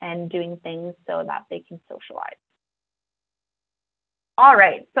and doing things so that they can socialize. All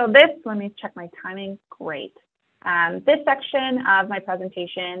right, so this, let me check my timing. Great. This section of my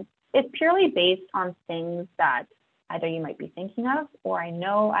presentation is purely based on things that either you might be thinking of, or I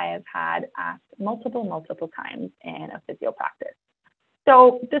know I have had asked multiple times in a physio practice.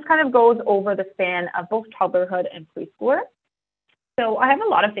 So this kind of goes over the span of both toddlerhood and preschooler. So I have a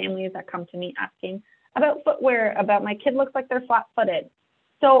lot of families that come to me asking about footwear, about my kid looks like they're flat-footed.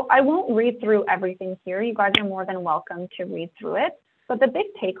 So I won't read through everything here. You guys are more than welcome to read through it. But the big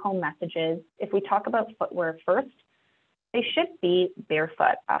take-home message is, if we talk about footwear first, they should be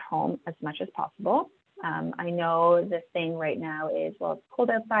barefoot at home as much as possible. I know the thing right now is, well, it's cold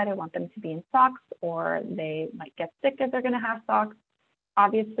outside, I want them to be in socks, or they might get sick if they're going to have socks.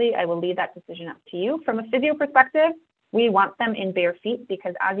 Obviously, I will leave that decision up to you. From a physio perspective, we want them in bare feet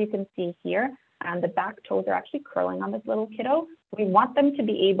because, as you can see here, the back toes are actually curling on this little kiddo. We want them to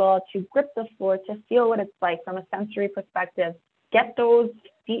be able to grip the floor, to feel what it's like from a sensory perspective, get those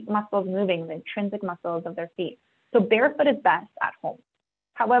feet muscles moving, the intrinsic muscles of their feet. So barefoot is best at home.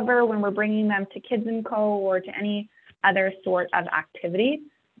 However, when we're bringing them to 𝐀𝐻𝐿 or to any other sort of activity,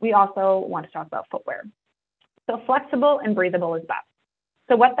 we also want to talk about footwear. So flexible and breathable is best.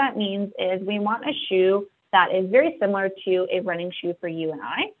 So what that means is we want a shoe that is very similar to a running shoe for you and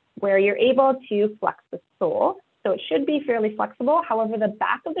I, where you're able to flex the sole. So it should be fairly flexible. However, the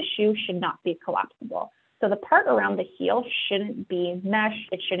back of the shoe should not be collapsible. So the part around the heel shouldn't be mesh.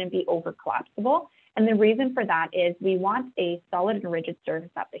 It shouldn't be over collapsible. And the reason for that is we want a solid and rigid surface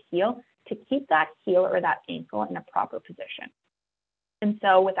at the heel to keep that heel or that ankle in a proper position. And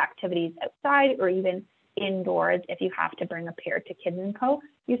so with activities outside or even indoors, if you have to bring a pair to 𝐀𝐻𝐿,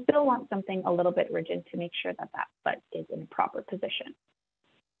 you still want something a little bit rigid to make sure that that foot is in a proper position.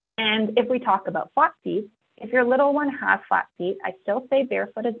 And if we talk about flat feet, if your little one has flat feet, I still say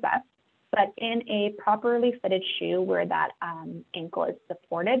barefoot is best, but in a properly fitted shoe where that ankle is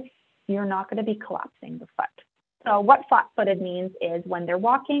supported, you're not going to be collapsing the foot. So what flat-footed means is when they're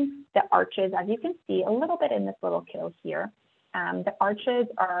walking, the arches, as you can see a little bit in this little kiddo here, the arches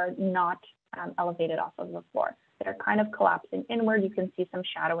are not elevated off of the floor. They're kind of collapsing inward. You can see some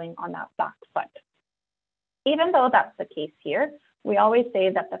shadowing on that back foot. Even though that's the case here, we always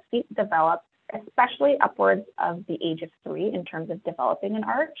say that the feet develop, especially upwards of the age of 3 in terms of developing an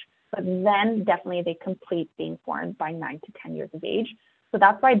arch, but then definitely they complete being formed by 9 to 10 years of age. So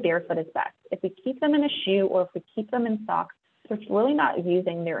that's why barefoot is best. If we keep them in a shoe or if we keep them in socks, they're really not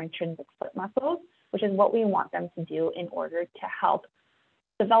using their intrinsic foot muscles, which is what we want them to do in order to help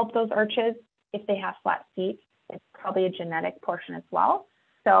develop those arches. If they have flat feet, it's probably a genetic portion as well.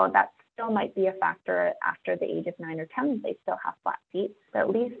 So that's still might be a factor after the age of 9 or 10. They still have flat feet, but at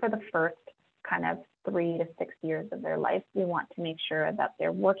least for the first kind of 3 to 6 years of their life, we want to make sure that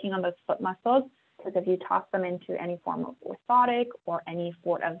they're working on those foot muscles, because if you toss them into any form of orthotic or any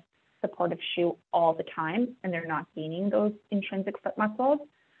sort of supportive shoe all the time and they're not gaining those intrinsic foot muscles,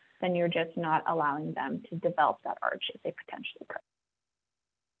 then you're just not allowing them to develop that arch as they potentially could.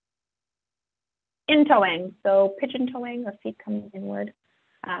 In toeing, so pigeon toeing or feet coming inward,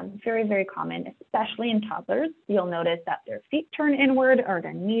 very, very common, especially in toddlers. You'll notice that their feet turn inward or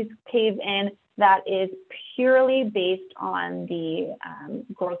their knees cave in. That is purely based on the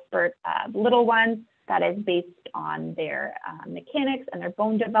growth spurt of little ones. That is based on their mechanics and their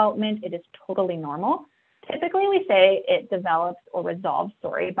bone development. It is totally normal. Typically, we say it develops or resolves,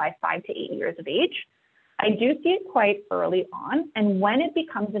 by 5 to 8 years of age. I do see it quite early on. And when it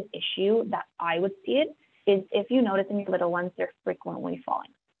becomes an issue that I would see it is if you notice in your little ones, they're frequently falling.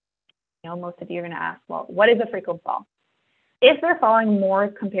 You know, most of you are going to ask, well, what is a frequent fall? If they're falling more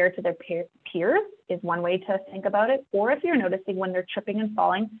compared to their peers is one way to think about it. Or if you're noticing when they're tripping and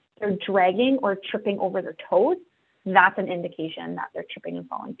falling, they're dragging or tripping over their toes, that's an indication that they're tripping and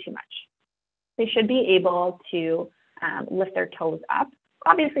falling too much. They should be able to lift their toes up.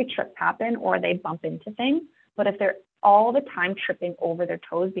 Obviously, trips happen or they bump into things, but if they're all the time tripping over their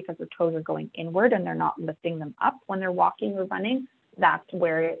toes because their toes are going inward and they're not lifting them up when they're walking or running, that's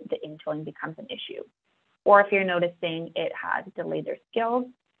where the in-toeing becomes an issue. Or if you're noticing it has delayed their skills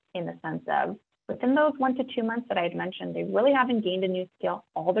in the sense of within those 1 to 2 months that I had mentioned, they really haven't gained a new skill.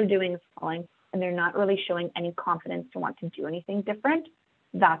 All they're doing is falling and they're not really showing any confidence to want to do anything different.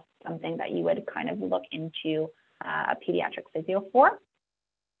 That's something that you would kind of look into a pediatric physio for.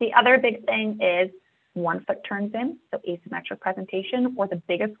 The other big thing is one foot turns in, so asymmetric presentation, or the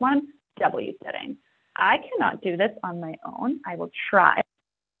biggest one, W sitting. I cannot do this on my own. I will try.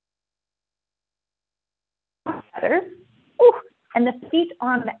 Ooh, and the feet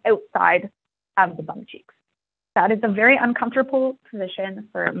on the outside of the bum cheeks. That is a very uncomfortable position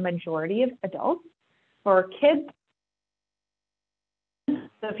for a majority of adults. For kids,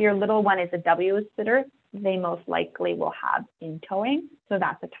 so if your little one is a W sitter, they most likely will have in-toeing. So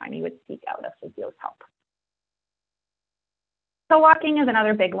that's the time you would seek out a physio's help. So walking is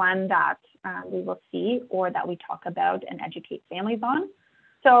another big one that we will see or that we talk about and educate families on.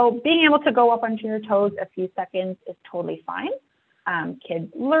 So being able to go up onto your toes a few seconds is totally fine. Kids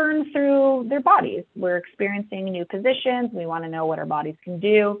learn through their bodies. We're experiencing new positions. We want to know what our bodies can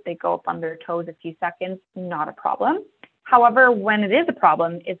do. They go up on their toes a few seconds, not a problem. However, when it is a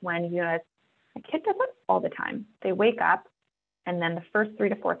problem is when you notice a kid does it all the time. They wake up and then the first 3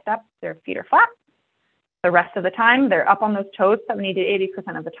 to 4 steps, their feet are flat. The rest of the time, they're up on those toes 70 to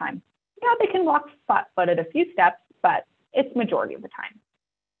 80% of the time. Yeah, they can walk flat-footed a few steps, but it's majority of the time.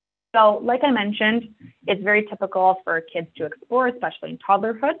 So like I mentioned, it's very typical for kids to explore, especially in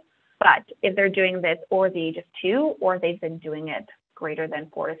toddlerhood. But if they're doing this over the age of 2, or they've been doing it greater than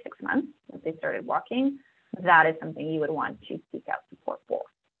 4 to 6 months since they started walking, that is something you would want to seek out support for.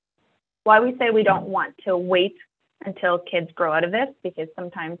 Why we say we don't want to wait until kids grow out of this, because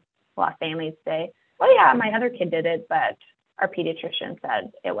sometimes a lot of families say, well, yeah, my other kid did it, but our pediatrician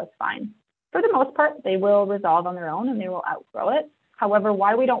said it was fine. For the most part, they will resolve on their own and they will outgrow it. However,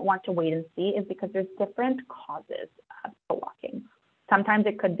 why we don't want to wait and see is because there's different causes of walking. Sometimes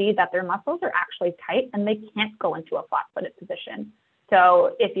it could be that their muscles are actually tight and they can't go into a flat-footed position.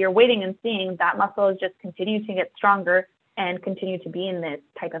 So if you're waiting and seeing, that muscle is just continue to get stronger and continue to be in this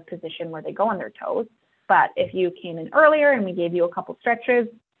type of position where they go on their toes. But if you came in earlier and we gave you a couple stretches,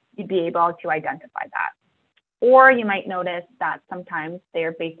 you'd be able to identify that. Or you might notice that sometimes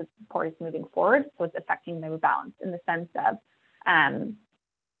their base of support is moving forward, so it's affecting their balance in the sense of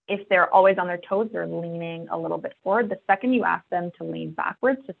if they're always on their toes, they're leaning a little bit forward. The second you ask them to lean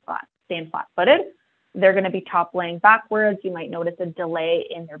backwards, to stand flat-footed, they're going to be top laying backwards. You might notice a delay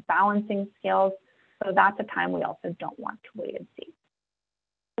in their balancing skills. So that's a time we also don't want to wait and see.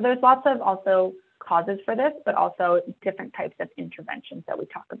 So there's lots of also causes for this, but also different types of interventions that we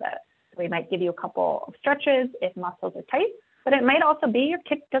talk about. We might give you a couple of stretches if muscles are tight, but it might also be your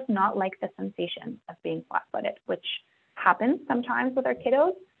kid does not like the sensation of being flat-footed, which happens sometimes with our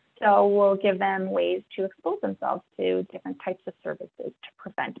kiddos. So we'll give them ways to expose themselves to different types of services to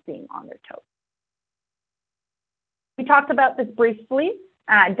prevent being on their toes. We talked about this briefly,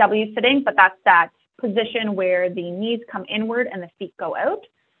 W sitting, but that's that position where the knees come inward and the feet go out.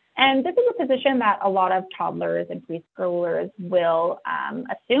 And this is a position that a lot of toddlers and preschoolers will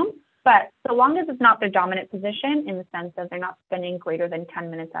assume, but so long as it's not their dominant position in the sense that they're not spending greater than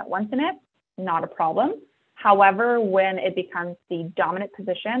 10 minutes at once in it, not a problem. However, when it becomes the dominant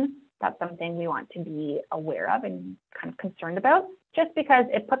position, that's something we want to be aware of and kind of concerned about, just because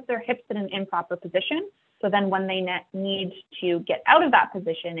it puts their hips in an improper position. So then when they need to get out of that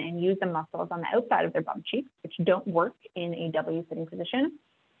position and use the muscles on the outside of their bum cheeks, which don't work in a W sitting position,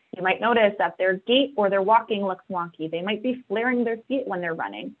 you might notice that their gait or their walking looks wonky. They might be flaring their feet when they're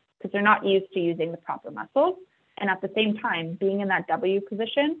running because they're not used to using the proper muscles. And at the same time, being in that W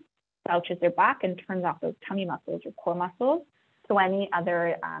position slouches their back and turns off those tummy muscles or core muscles. So any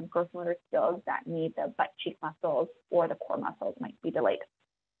other gross motor skills that need the butt cheek muscles or the core muscles might be delayed.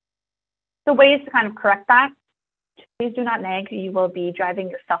 So ways to kind of correct that: please do not nag. You will be driving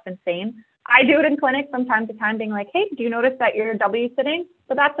yourself insane. I do it in clinic from time to time, being like, hey, do you notice that you're W sitting?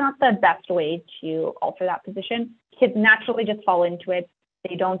 But that's not the best way to alter that position. Kids naturally just fall into it.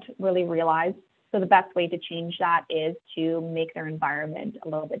 They don't really realize. So the best way to change that is to make their environment a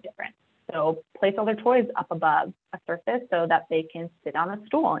little bit different. So place all their toys up above a surface so that they can sit on a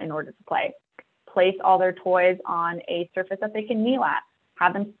stool in order to play. Place all their toys on a surface that they can kneel at.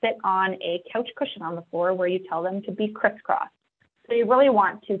 Have them sit on a couch cushion on the floor where you tell them to be crisscross. So you really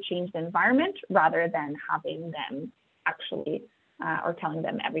want to change the environment rather than having them actually or telling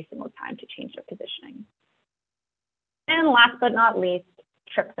them every single time to change their positioning. And last but not least,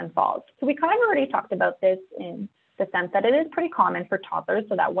 trips and falls. So we kind of already talked about this in the sense that it is pretty common for toddlers,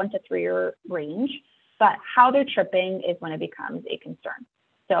 so that 1 to 3 year range, but how they're tripping is when it becomes a concern.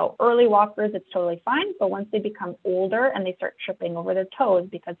 So early walkers, it's totally fine, but once they become older and they start tripping over their toes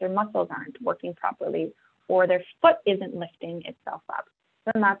because their muscles aren't working properly or their foot isn't lifting itself up,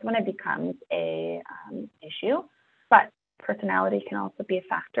 then that's when it becomes a issue. But personality can also be a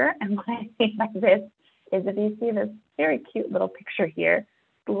factor. And what I mean by this is, if you see this very cute little picture here,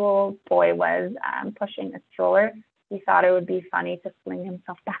 the little boy was pushing a stroller. He thought it would be funny to fling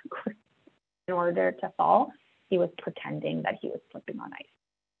himself backwards in order to fall. He was pretending that he was slipping on ice.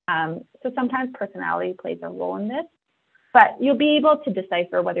 So sometimes personality plays a role in this, but you'll be able to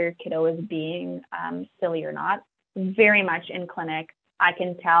decipher whether your kiddo is being silly or not. Very much in clinic, I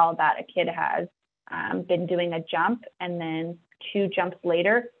can tell that a kid has been doing a jump, and then 2 jumps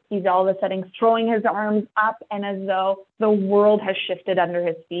later, he's all of a sudden throwing his arms up and as though the world has shifted under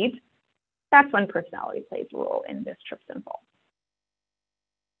his feet. That's when personality plays a role in this trips and falls.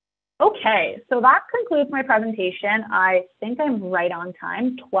 Okay, so that concludes my presentation. I think I'm right on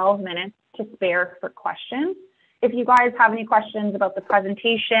time, 12 minutes to spare for questions. If you guys have any questions about the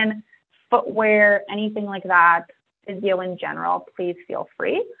presentation, footwear, anything like that, physio in general, please feel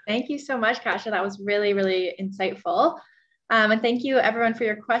free. Thank you so much, Kasha. That was really, really insightful. And thank you everyone for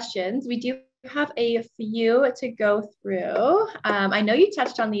your questions. We do have a few to go through. I know you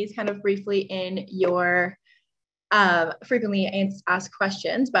touched on these kind of briefly in your frequently asked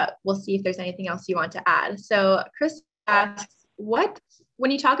questions, but we'll see if there's anything else you want to add. So Chris asks, when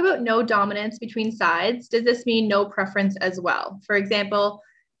you talk about no dominance between sides, does this mean no preference as well? For example,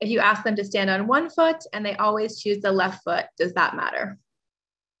 if you ask them to stand on one foot and they always choose the left foot, does that matter?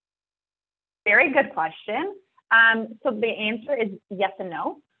 Very good question. So the answer is yes and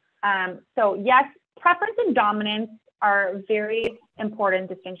no. So yes, preference and dominance are very important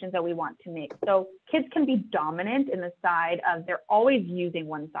distinctions that we want to make. So kids can be dominant in the side of they're always using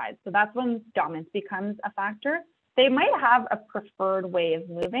one side. So that's when dominance becomes a factor. They might have a preferred way of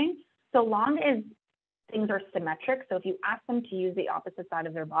moving, so long as things are symmetric. So if you ask them to use the opposite side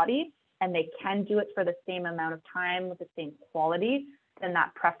of their body and they can do it for the same amount of time with the same quality, then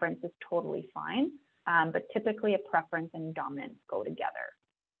that preference is totally fine. But typically a preference and dominance go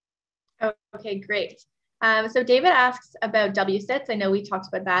together. Okay, great. So David asks about W sits. I know we talked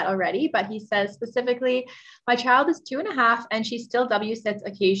about that already, but he says specifically, my child is 2.5 and she still W sits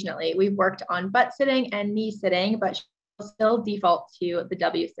occasionally. We've worked on butt sitting and knee sitting, but she'll still default to the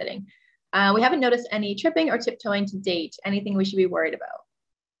W sitting. We haven't noticed any tripping or tiptoeing to date. Anything we should be worried about?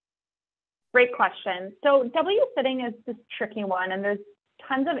 Great question. So W sitting is this tricky one, and there's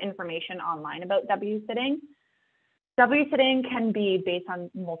tons of information online about W sitting. W sitting can be based on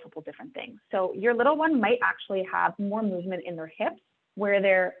multiple different things. So your little one might actually have more movement in their hips, where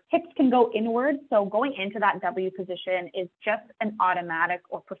their hips can go inward. So going into that W position is just an automatic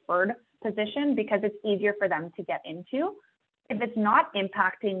or preferred position because it's easier for them to get into. If it's not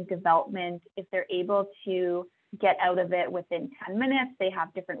impacting development, if they're able to get out of it within 10 minutes, they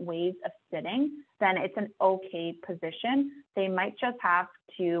have different ways of sitting, then it's an okay position. They might just have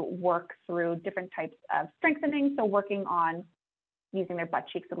to work through different types of strengthening. So working on using their butt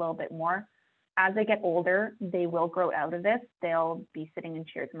cheeks a little bit more. As they get older, they will grow out of this. They'll be sitting in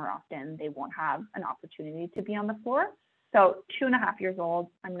chairs more often. They won't have an opportunity to be on the floor. So 2.5 years old,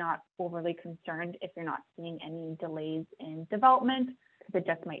 I'm not overly concerned if you're not seeing any delays in development. because it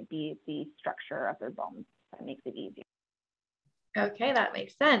just might be the structure of their bones that makes it easier. Okay, that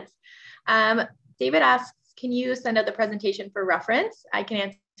makes sense. David asks, can you send out the presentation for reference? I can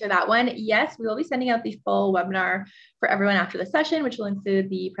answer that one. Yes, we will be sending out the full webinar for everyone after the session, which will include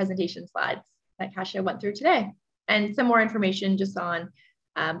the presentation slides that Kasha went through today, and some more information just on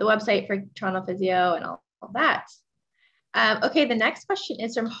the website for Toronto Physio and all that. Okay, the next question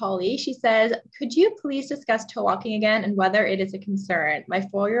is from Holly. She says, could you please discuss toe walking again and whether it is a concern? My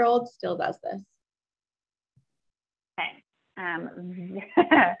 4-year-old still does this. Okay.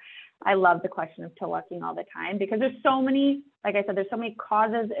 I love the question of toe walking all the time because there's so many, like I said, there's so many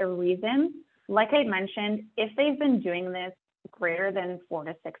causes or reasons. Like I mentioned, if they've been doing this greater than 4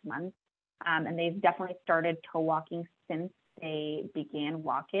 to 6 months, and they've definitely started toe walking since they began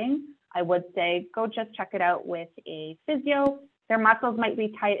walking, I would say go just check it out with a physio. Their muscles might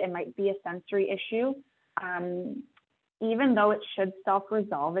be tight, it might be a sensory issue. Even though it should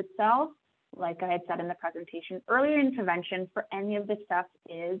self-resolve itself, like I had said in the presentation, earlier intervention for any of this stuff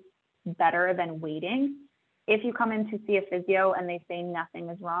is better than waiting. If you come in to see a physio and they say nothing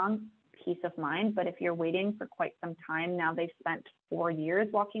is wrong, peace of mind. But if you're waiting for quite some time, now they've spent 4 years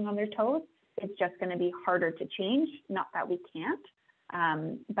walking on their toes, it's just going to be harder to change. Not that we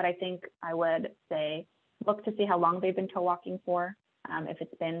can't, but I think I would say look to see how long they've been toe walking for. If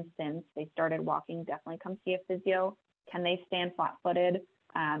it's been since they started walking, definitely come see a physio. Can they stand flat-footed?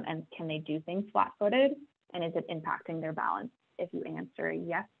 And can they do things flat-footed? And is it impacting their balance? If you answer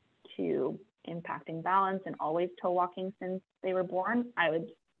yes to impacting balance and always toe walking since they were born, I would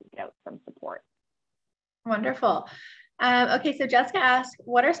seek out some support. Wonderful. Okay, so Jessica asked,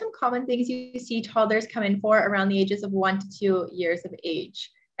 what are some common things you see toddlers come in for around the ages of 1 to 2 years of age?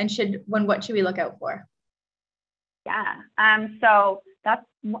 And what should we look out for? Yeah, so that's,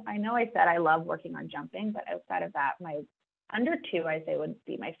 I know I said I love working on jumping, but outside of that, my under 2, I say would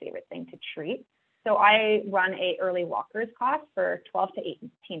be my favorite thing to treat. So I run a early walkers class for 12 to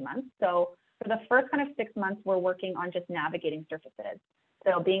 18 months. So for the first kind of 6 months, we're working on just navigating surfaces.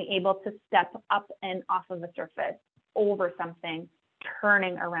 So being able to step up and off of a surface, over something,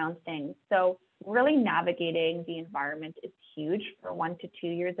 turning around things. So really navigating the environment is huge for 1 to 2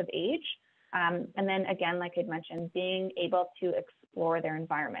 years of age. And then again, like I'd mentioned, being able to explore their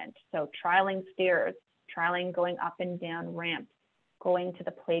environment. So trialing stairs, trialing going up and down ramps, going to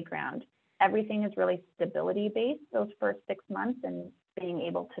the playground. Everything is really stability based those first 6 months and being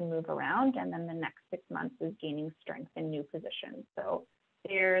able to move around. And then the next 6 months is gaining strength in new positions. So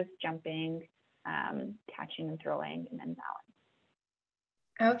stairs, jumping, catching and throwing, and then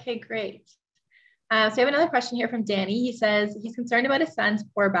balance. Okay, great. So I have another question here from Danny. He says he's concerned about his son's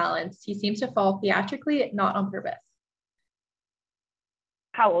poor balance. He seems to fall theatrically, not on purpose.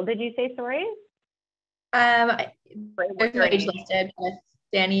 How old did you say, sorry? There's no age listed, but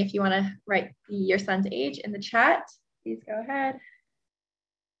Danny, if you want to write your son's age in the chat, please go ahead.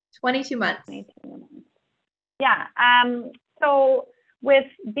 22 months. 22 months. Yeah. So with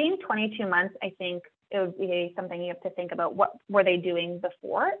being 22 months, I think it would be something you have to think about. What were they doing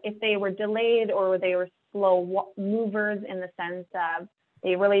before? If they were delayed or they were slow movers in the sense of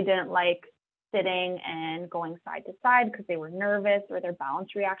they really didn't like sitting and going side to side because they were nervous or their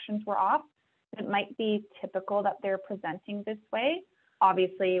balance reactions were off, it might be typical that they're presenting this way.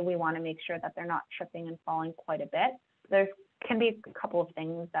 Obviously, we want to make sure that they're not tripping and falling quite a bit. There can be a couple of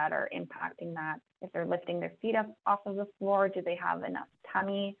things that are impacting that. If they're lifting their feet up off of the floor, do they have enough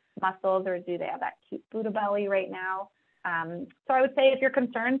tummy muscles or do they have that cute Buddha belly right now? So I would say if you're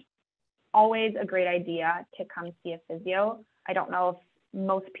concerned, always a great idea to come see a physio. I don't know if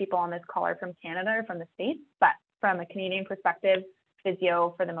most people on this call are from Canada or from the States, but from a Canadian perspective,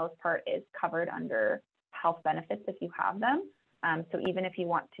 physio for the most part is covered under health benefits if you have them. So even if you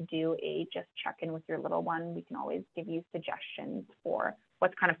want to do a just check-in with your little one, we can always give you suggestions for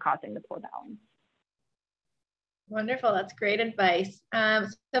what's kind of causing the poor balance. Wonderful, that's great advice. So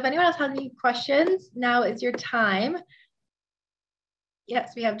if anyone else has any questions, now is your time.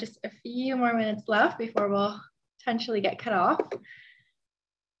 Yes, we have just a few more minutes left before we'll potentially get cut off.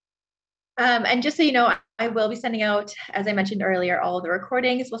 And just so you know, I will be sending out, as I mentioned earlier, all of the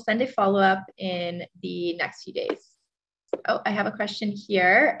recordings. We'll send a follow-up in the next few days. Oh, I have a question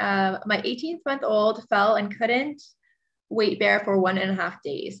here. My 18-month-old fell and couldn't weight bear for 1.5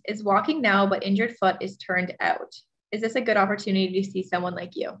 days. Is walking now, but injured foot is turned out. Is this a good opportunity to see someone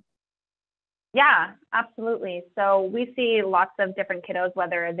like you? Yeah, absolutely. So we see lots of different kiddos,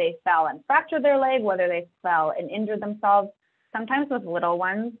 whether they fell and fractured their leg, whether they fell and injured themselves. Sometimes with little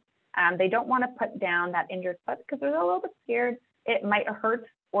ones, they don't want to put down that injured foot because they're a little bit scared. It might hurt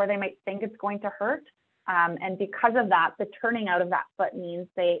or they might think it's going to hurt. And because of that, the turning out of that foot means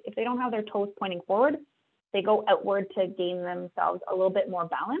if they don't have their toes pointing forward, they go outward to gain themselves a little bit more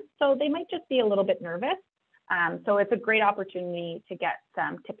balance. So they might just be a little bit nervous. So it's a great opportunity to get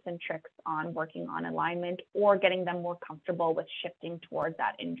some tips and tricks on working on alignment or getting them more comfortable with shifting towards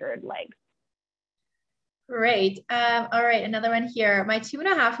that injured leg. Great. All right, another one here. My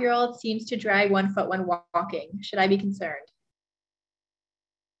 2.5-year-old seems to drag one foot when walking. Should I be concerned?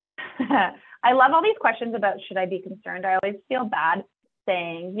 I love all these questions about should I be concerned. I always feel bad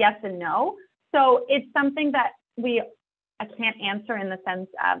saying yes and no. So it's something that I can't answer in the sense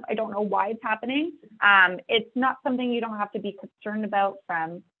of I don't know why it's happening. It's not something you don't have to be concerned about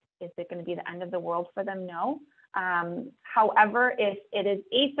from, is it going to be the end of the world for them? No. However, if it is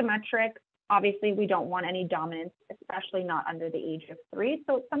asymmetric, obviously we don't want any dominance, especially not under the age of 3.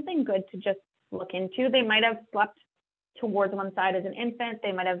 So it's something good to just look into. They might have slept towards one side as an infant.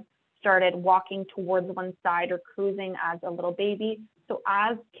 They might have started walking towards one side or cruising as a little baby. So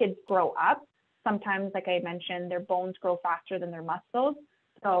as kids grow up, sometimes, like I mentioned, their bones grow faster than their muscles.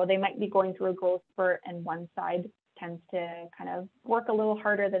 So they might be going through a growth spurt and one side tends to kind of work a little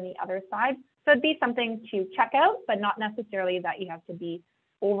harder than the other side. So it'd be something to check out, but not necessarily that you have to be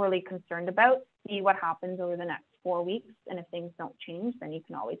overly concerned about. See what happens over the next 4 weeks. And if things don't change, then you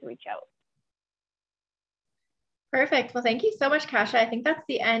can always reach out. Perfect. Well, thank you so much, Kasha. I think that's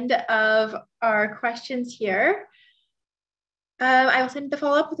the end of our questions here. I will send the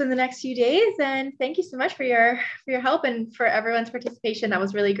follow-up within the next few days. And thank you so much for your help and for everyone's participation. That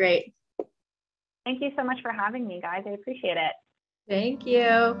was really great. Thank you so much for having me, guys. I appreciate it. Thank you.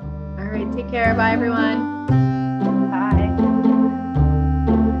 All right, take care. Bye, everyone.